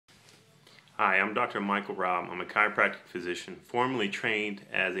Hi, I'm Dr. Michael Robb. I'm a chiropractic physician, formerly trained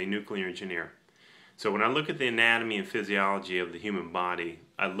as a nuclear engineer. So when I look at the anatomy and physiology of the human body,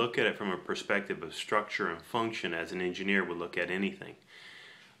 I look at it from a perspective of structure and function as an engineer would look at anything.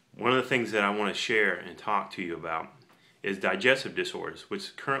 One of the things that I want to share and talk to you about is digestive disorders,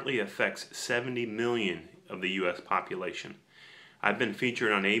 which currently affects 70 million of the U.S. population. I've been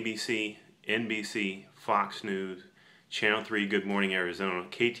featured on ABC, NBC, Fox News, Channel 3, Good Morning Arizona,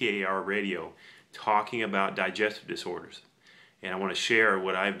 KTAR Radio, talking about digestive disorders. And I want to share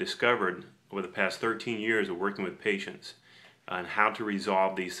what I've discovered over the past 13 years of working with patients on how to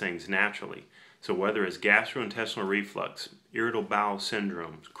resolve these things naturally. So whether it's gastrointestinal reflux, irritable bowel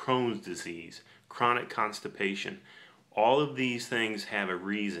syndrome, Crohn's disease, chronic constipation, all of these things have a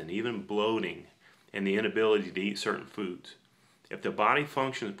reason, even bloating and the inability to eat certain foods. If the body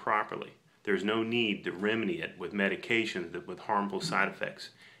functions properly, there's no need to remedy it with medications with harmful side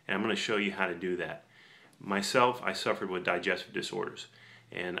effects. And I'm going to show you how to do that. Myself, I suffered with digestive disorders.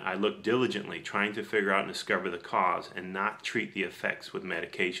 And I looked diligently trying to figure out and discover the cause and not treat the effects with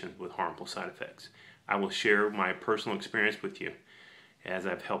medications with harmful side effects. I will share my personal experience with you as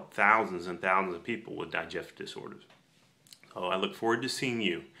I've helped thousands and thousands of people with digestive disorders. So I look forward to seeing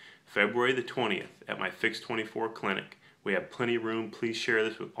you February the 20th at my Fix 24 clinic. We have plenty of room. Please share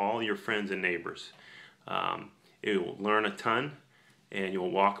this with all your friends and neighbors. You'll learn a ton and you'll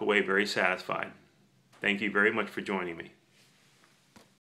walk away very satisfied. Thank you very much for joining me.